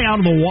little high out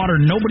of the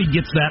water. Nobody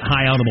gets that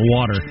high out of the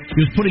water.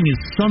 He was putting his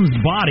son's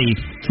body,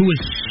 who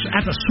was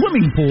at the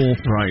swimming pool,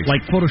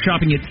 like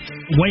photoshopping it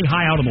way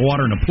high out of the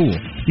water in a pool.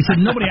 He said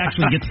nobody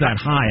actually gets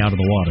that high out of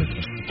the water.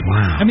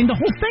 Wow. I mean, the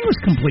whole thing was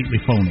completely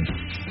phony.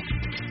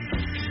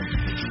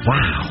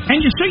 Wow.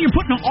 And you're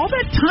putting all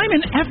that time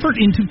and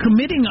effort into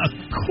committing a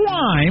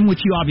crime,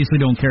 which you obviously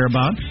don't care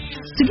about,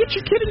 to get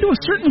your kid into a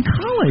certain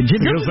college.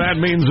 Because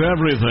that means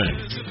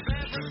everything.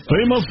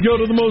 We must go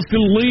to the most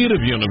elite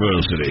of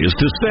universities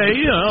to stay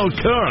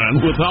current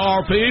with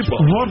our people.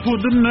 What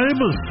would the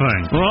neighbors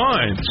think?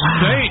 Right.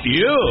 State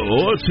you.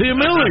 It's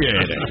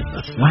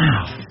humiliating.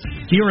 Wow.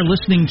 You are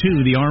listening to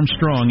the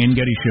Armstrong and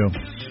Getty Show.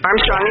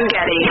 Armstrong and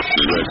Getty.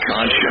 The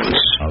conscience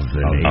of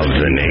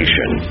the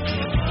nation.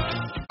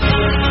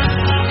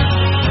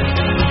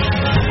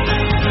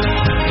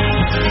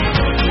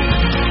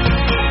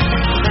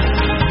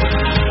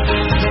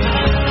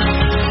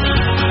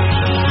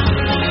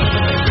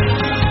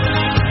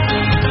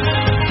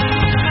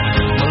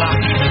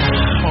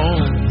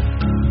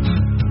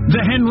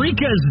 The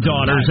Henriquez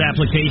Daughters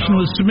application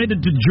was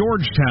submitted to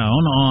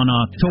Georgetown on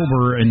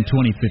October in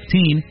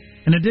 2015.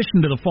 In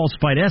addition to the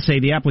falsified essay,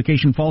 the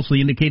application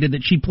falsely indicated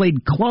that she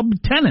played club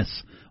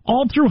tennis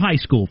all through high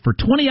school for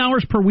 20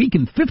 hours per week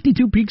and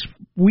 52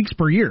 weeks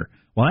per year.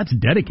 Well, that's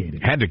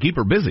dedicated. Had to keep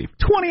her busy.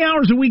 20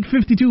 hours a week,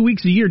 52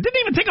 weeks a year.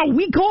 Didn't even take a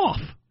week off.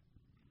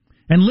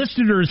 And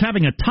listed her as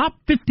having a top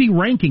 50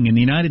 ranking in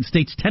the United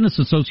States Tennis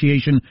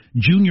Association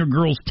Junior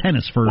Girls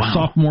Tennis for her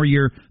sophomore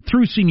year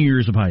through senior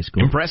years of high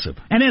school. Impressive.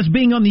 And as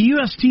being on the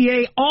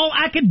USTA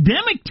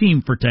all-academic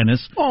team for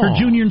tennis for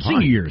junior and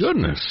senior years.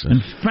 Goodness.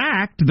 In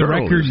fact, the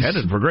records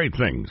headed for great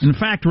things. In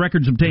fact,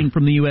 records obtained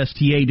from the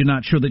USTA do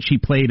not show that she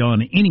played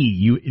in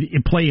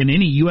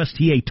any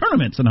USTA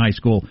tournaments in high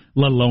school,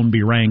 let alone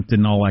be ranked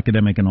in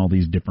all-academic and all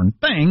these different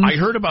things. I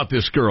heard about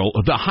this girl.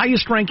 The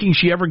highest ranking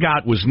she ever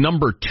got was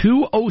number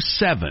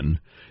 207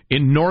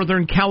 in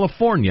Northern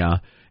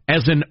California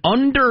as an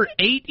under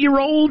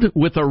 8-year-old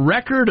with a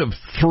record of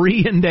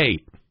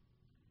 3-8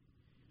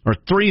 or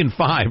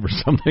 3-5 or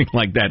something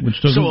like that.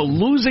 So a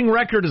losing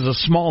record as a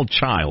small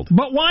child.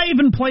 But why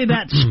even play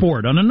that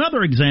sport? On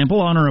another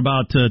example, on or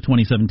about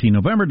 2017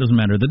 November, doesn't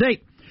matter the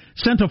date,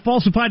 sent a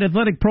falsified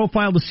athletic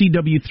profile to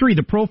CW3.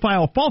 The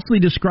profile falsely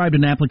described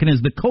an applicant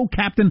as the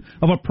co-captain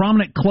of a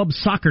prominent club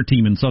soccer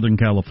team in Southern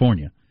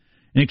California.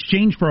 In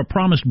exchange for a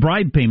promised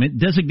bribe payment,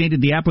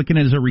 designated the applicant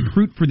as a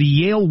recruit for the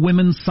Yale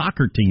women's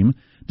soccer team,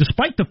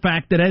 despite the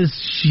fact that, as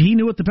she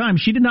knew at the time,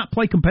 she did not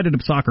play competitive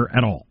soccer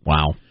at all.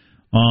 Wow.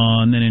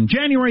 And then in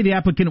January, the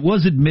applicant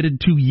was admitted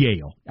to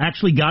Yale.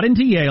 Actually got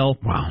into Yale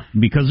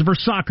because of her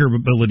soccer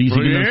abilities,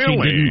 even though she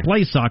didn't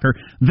play soccer.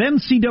 Then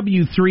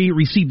CW3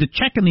 received a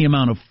check in the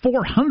amount of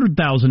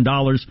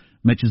 $400,000,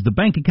 matches the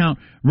bank account.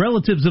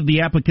 Relatives of the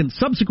applicant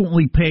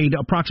subsequently paid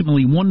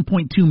approximately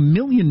 $1.2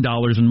 million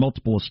in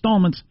multiple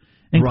installments,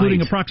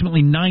 including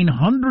approximately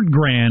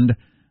 $900,000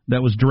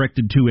 that was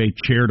directed to a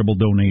charitable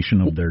donation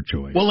of their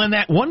choice. Well, and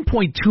that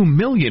 $1.2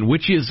 million,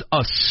 which is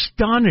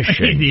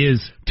astonishing, it is,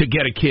 to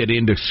get a kid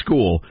into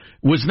school,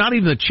 was not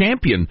even the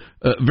champion.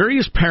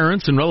 Various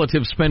parents and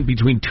relatives spent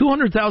between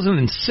 $200,000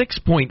 and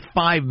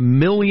 $6.5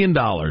 million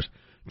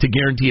to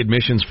guarantee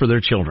admissions for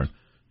their children.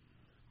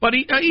 But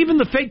even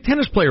the fake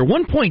tennis player,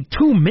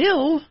 $1.2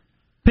 million.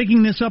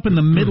 Picking this up in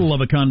the middle of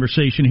a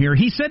conversation here,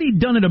 he said he'd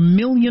done it 1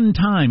 million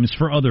times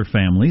for other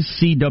families.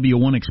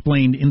 CW1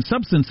 explained in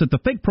substance that the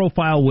fake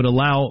profile would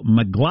allow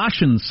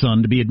McGlashan's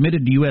son to be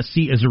admitted to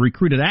USC as a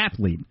recruited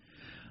athlete.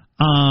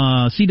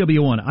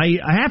 CW1,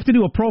 I have to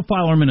do a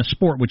profile on him in a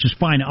sport, which is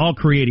fine. I'll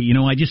create it.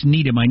 I just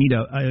need him.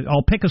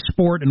 I'll pick a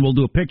sport and we'll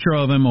do a picture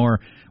of him, or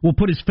we'll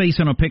put his face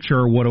on a picture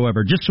or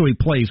whatever, just so he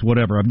plays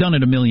whatever. I've done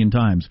it 1 million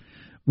times.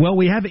 Well,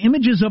 we have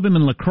images of him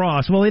in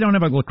lacrosse. Well, they don't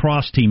have a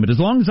lacrosse team, but as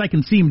long as I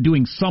can see him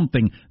doing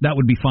something, that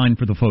would be fine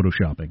for the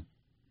photoshopping.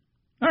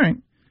 All right.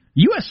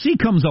 USC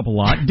comes up a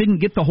lot. Didn't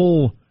get the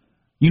whole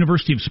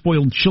University of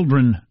Spoiled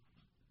Children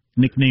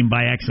nickname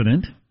by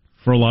accident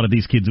for a lot of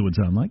these kids, it would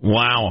sound like.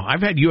 Wow.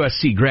 I've had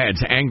USC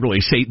grads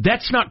angrily say,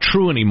 that's not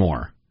true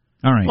anymore.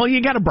 All right. Well,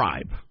 you got to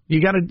bribe. You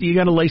got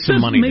to lay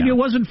some money Maybe down. It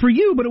wasn't for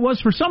you, but it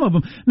was for some of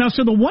them. Now,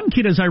 so the one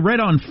kid, as I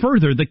read on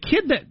further, the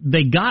kid that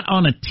they got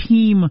on a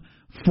team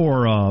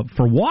for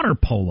water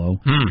polo.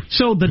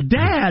 So the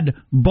dad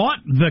bought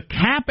the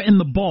cap and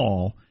the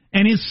ball,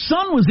 and his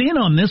son was in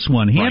on this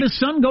one. He had his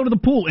son go to the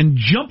pool and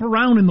jump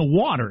around in the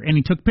water, and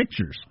he took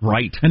pictures.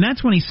 Right. And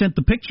that's when he sent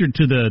the picture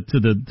to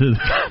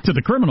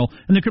the criminal,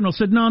 and the criminal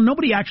said, "No,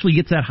 nobody actually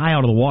gets that high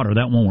out of the water.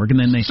 That won't work." And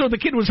then So the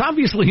kid was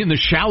obviously in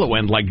the shallow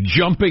end, like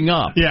jumping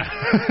up. Yeah.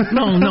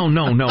 No.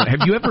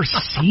 Have you ever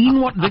seen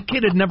what? The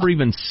kid had never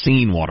even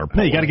seen water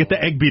polo. Hey, you got to get the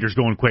egg beaters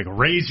going quick.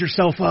 Raise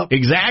yourself up.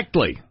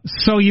 Exactly.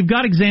 So you've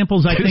got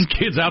examples, I think. This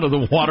kid's out of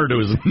the water to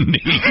his knees.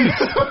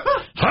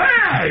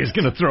 He's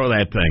going to throw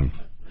that thing.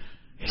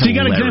 So you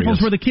got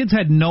examples where the kids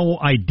had no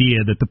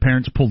idea that the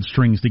parents pulled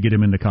strings to get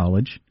him into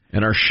college.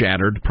 And are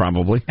shattered,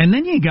 probably. And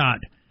then you got,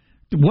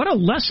 what a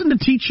lesson to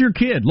teach your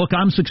kid. Look,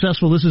 I'm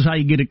successful. This is how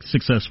you get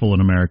successful in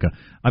America.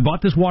 I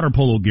bought this water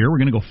polo gear. We're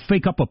going to go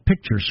fake up a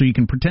picture so you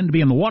can pretend to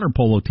be on the water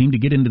polo team to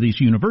get into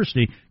this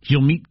university.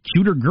 You'll meet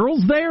cuter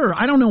girls there.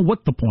 I don't know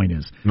what the point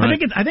is.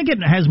 Right. I think it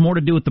has more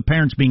to do with the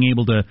parents being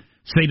able to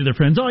say to their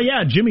friends, "Oh,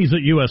 yeah, Jimmy's at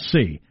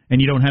USC." And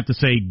you don't have to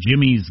say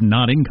Jimmy's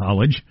not in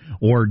college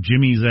or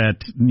Jimmy's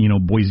at,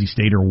 Boise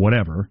State or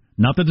whatever.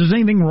 Not that there's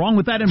anything wrong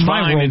with that in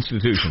my world.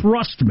 Institution.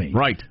 Trust me.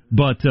 Right.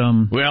 But,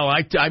 well,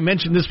 I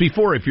mentioned this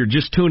before. If you're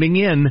just tuning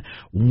in,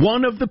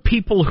 one of the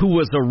people who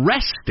was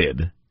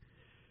arrested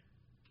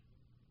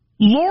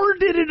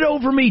lorded it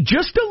over me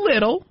just a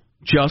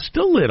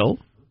little,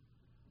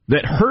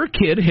 that her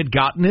kid had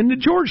gotten into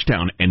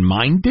Georgetown and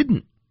mine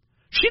didn't.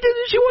 She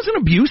wasn't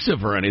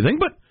abusive or anything,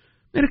 but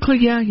medically,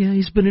 yeah,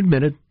 he's been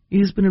admitted.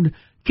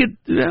 Kid,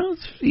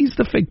 he's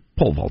the fake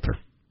pole vaulter.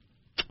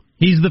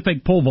 He's the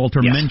fake pole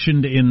vaulter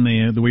mentioned in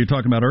the way you're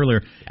talking about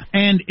earlier. Yeah.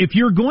 And if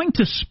you're going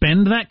to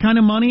spend that kind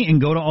of money and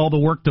go to all the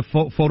work to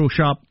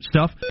Photoshop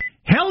stuff,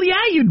 hell yeah,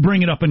 you'd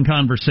bring it up in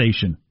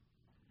conversation.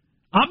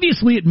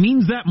 Obviously, it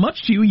means that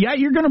much to you. Yeah,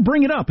 you're going to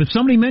bring it up. If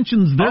somebody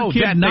mentions their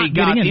kid not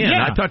getting in.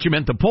 Yeah. I thought you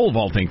meant the pole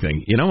vaulting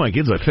thing. My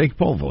kid's a fake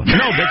pole vaulter.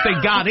 No, that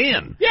they got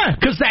in. Yeah.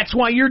 Because that's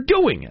why you're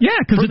doing it. Yeah,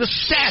 because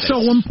it's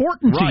so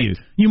important to you.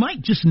 You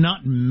might just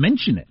not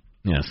mention it.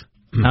 Yes.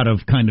 Out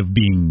of kind of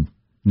being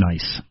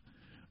nice.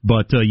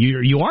 But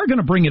you are going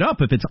to bring it up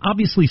if it's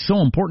obviously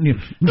so important to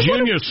you.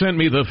 Junior sent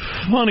me the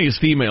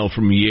funniest email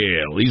from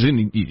Yale. He's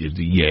in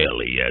Yale.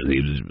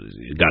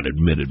 He got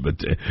admitted, but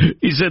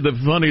he said the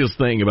funniest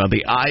thing about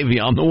the ivy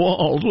on the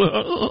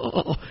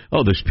wall.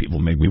 Oh, those people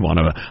make me want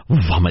to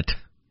vomit.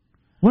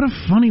 What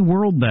a funny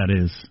world that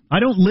is.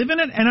 I don't live in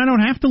it, and I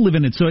don't have to live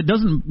in it, so it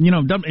doesn't,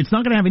 it's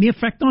not going to have any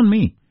effect on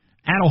me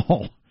at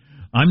all.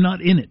 I'm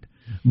not in it.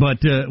 But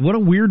what a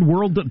weird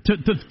world.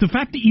 The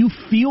fact that you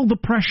feel the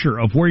pressure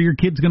of where your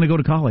kid's going to go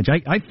to college.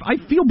 I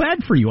feel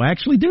bad for you. I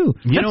actually do.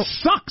 It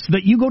sucks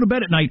that you go to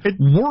bed at night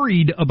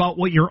worried about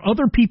what your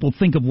other people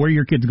think of where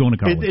your kid's going to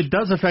college. It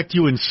does affect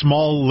you in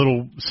small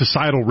little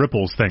societal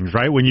ripples things,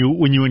 right? When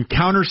you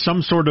encounter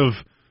some sort of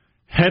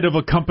head of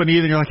a company,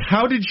 then you're like,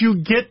 how did you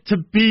get to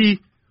be...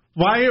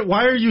 Why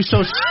are you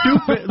so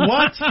stupid?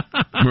 What?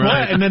 Right.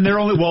 What? And then they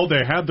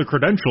had the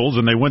credentials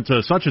and they went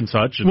to such and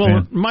such.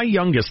 And my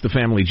youngest, the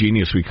family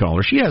genius we call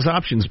her, she has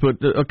options, but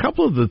a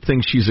couple of the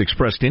things she's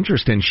expressed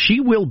interest in, she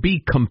will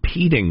be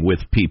competing with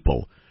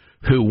people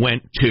who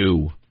went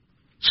to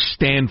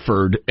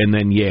Stanford and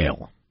then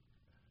Yale.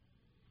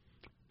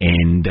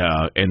 And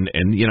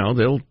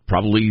they'll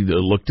probably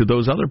look to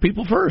those other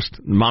people first.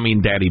 Mommy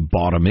and Daddy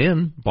bought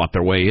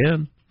their way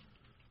in.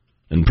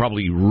 And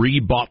probably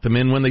rebought them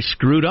in when they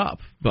screwed up.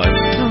 But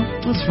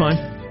that's fine.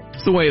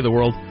 It's the way of the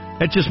world.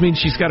 That just means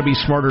she's got to be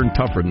smarter and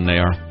tougher than they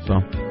are.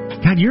 So,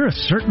 God, you're a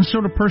certain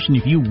sort of person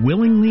if you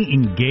willingly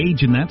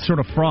engage in that sort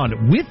of fraud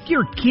with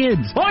your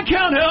kids. I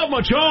can't help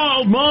my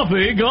child,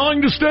 Muffy,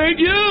 going to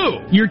State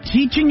U. You're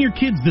teaching your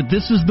kids that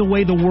this is the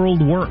way the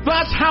world works.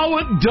 That's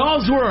how it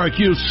does work,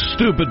 you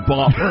stupid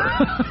bopper.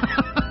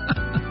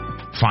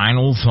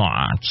 Final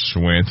thoughts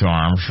with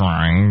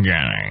Armstrong and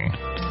Getty.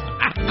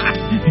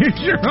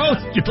 Here's your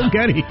host, Joe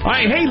Getty. All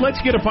right, hey,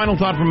 let's get a final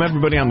thought from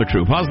everybody on the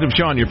crew. Positive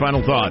Sean, your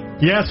final thought.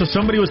 Yeah, so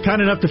somebody was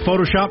kind enough to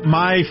Photoshop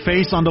my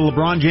face onto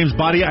LeBron James'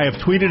 body. I have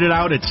tweeted it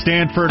out at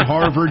Stanford,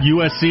 Harvard,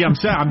 USC. I'm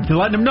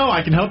letting them know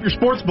I can help your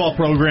sports ball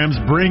programs.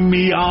 Bring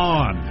me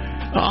on.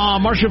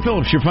 Marcia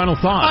Phillips, your final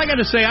thought. I got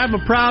to say, I'm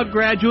a proud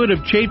graduate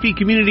of Chaffee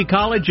Community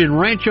College in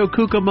Rancho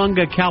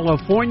Cucamonga,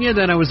 California.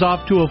 Then I was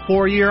off to a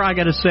 4-year. I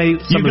got to say,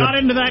 you got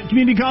into that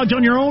community college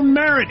on your own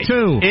merit,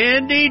 too.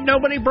 Indeed,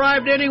 nobody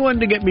bribed anyone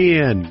to get me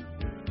in.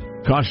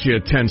 Cost you a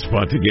 10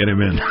 spot to get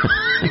him in.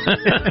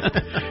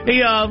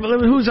 Hey,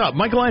 who's up?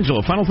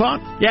 Michelangelo, final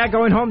thought? Yeah,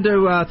 going home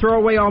to throw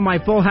away all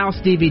my Full House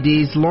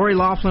DVDs. Lori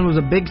Loughlin was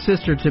a big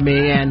sister to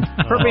me, and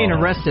her being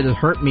arrested has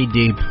hurt me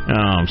deep. Oh,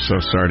 I'm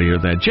so sorry to hear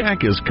that.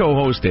 Jack is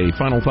co-host. A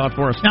final thought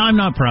for us? No, I'm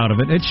not proud of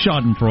it. It's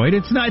Schadenfreude.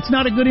 It's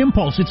not a good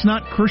impulse. It's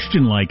not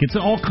Christian-like. It's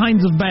all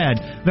kinds of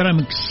bad that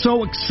I'm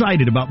so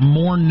excited about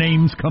more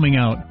names coming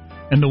out.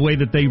 And the way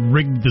that they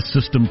rigged the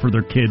system for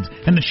their kids,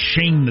 and the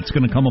shame that's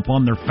going to come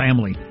upon their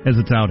family as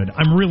it's outed.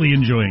 I'm really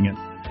enjoying it.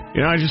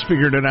 You know, I just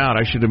figured it out.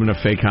 I should have been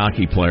a fake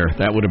hockey player.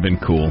 That would have been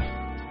cool.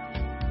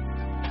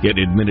 Get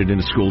admitted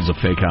into school as a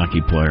fake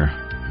hockey player.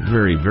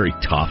 Very, very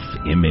tough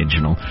image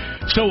and all.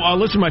 So,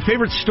 listen, my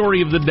favorite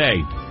story of the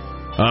day,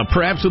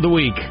 perhaps of the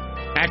week,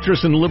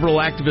 actress and liberal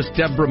activist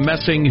Deborah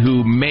Messing,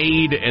 who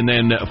made and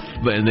then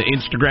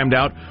Instagrammed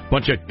out a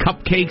bunch of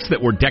cupcakes that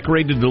were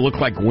decorated to look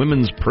like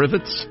women's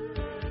privets,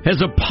 has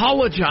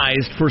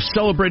apologized for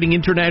celebrating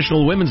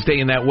International Women's Day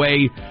in that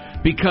way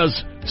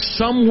because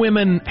some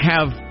women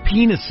have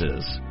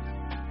penises.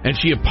 And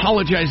she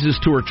apologizes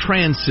to her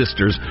trans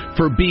sisters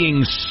for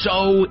being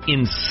so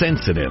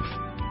insensitive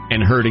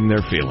and hurting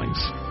their feelings.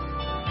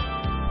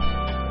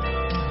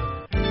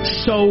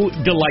 So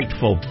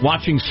delightful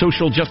watching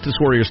social justice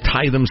warriors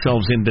tie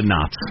themselves into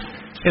knots.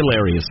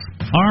 Hilarious.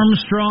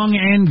 Armstrong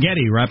and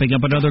Getty wrapping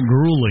up another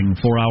grueling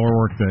 4-hour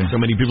workday.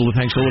 So many people who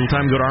thank so little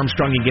time. Go to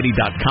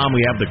ArmstrongandGetty.com.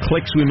 We have the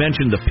clicks we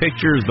mentioned, the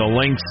pictures, the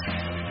links,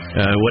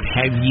 what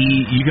have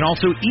ye. You can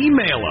also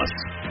email us.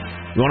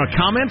 You want to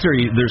comment or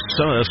there's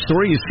a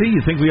story you see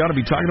you think we ought to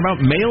be talking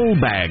about?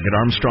 Mailbag at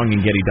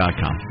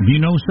ArmstrongandGetty.com. If you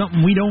know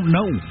something we don't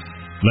know,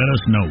 let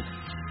us know.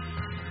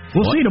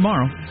 We'll see you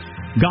tomorrow.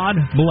 God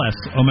bless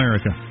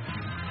America.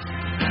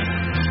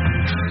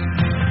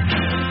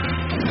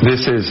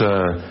 This is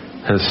a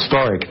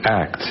historic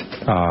act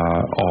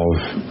of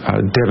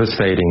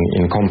devastating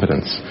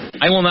incompetence.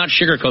 I will not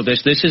sugarcoat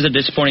this. This is a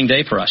disappointing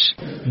day for us.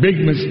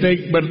 Big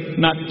mistake, but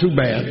not too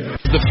bad.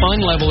 The fun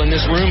level in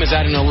this room is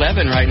at an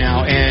 11 right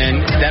now,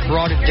 and that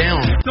brought it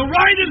down. The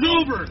ride is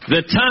over.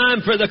 The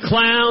time for the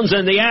clowns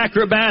and the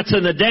acrobats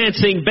and the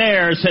dancing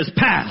bears has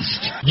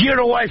passed. Get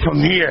away from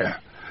here.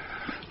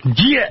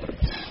 Get.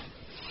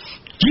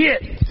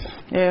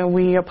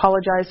 We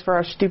apologize for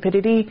our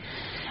stupidity,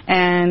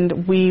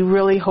 and we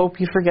really hope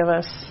you forgive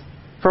us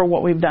for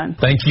what we've done.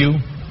 Thank you,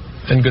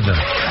 and good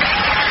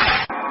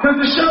night. Because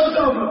the show's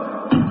over.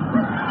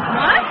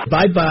 What?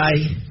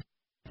 Bye-bye.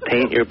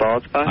 Paint your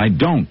bald spot? I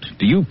don't.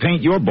 Do you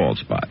paint your bald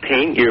spot?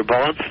 Paint your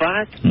bald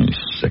spot? You're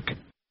sick.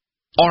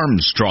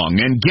 Armstrong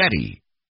and Getty.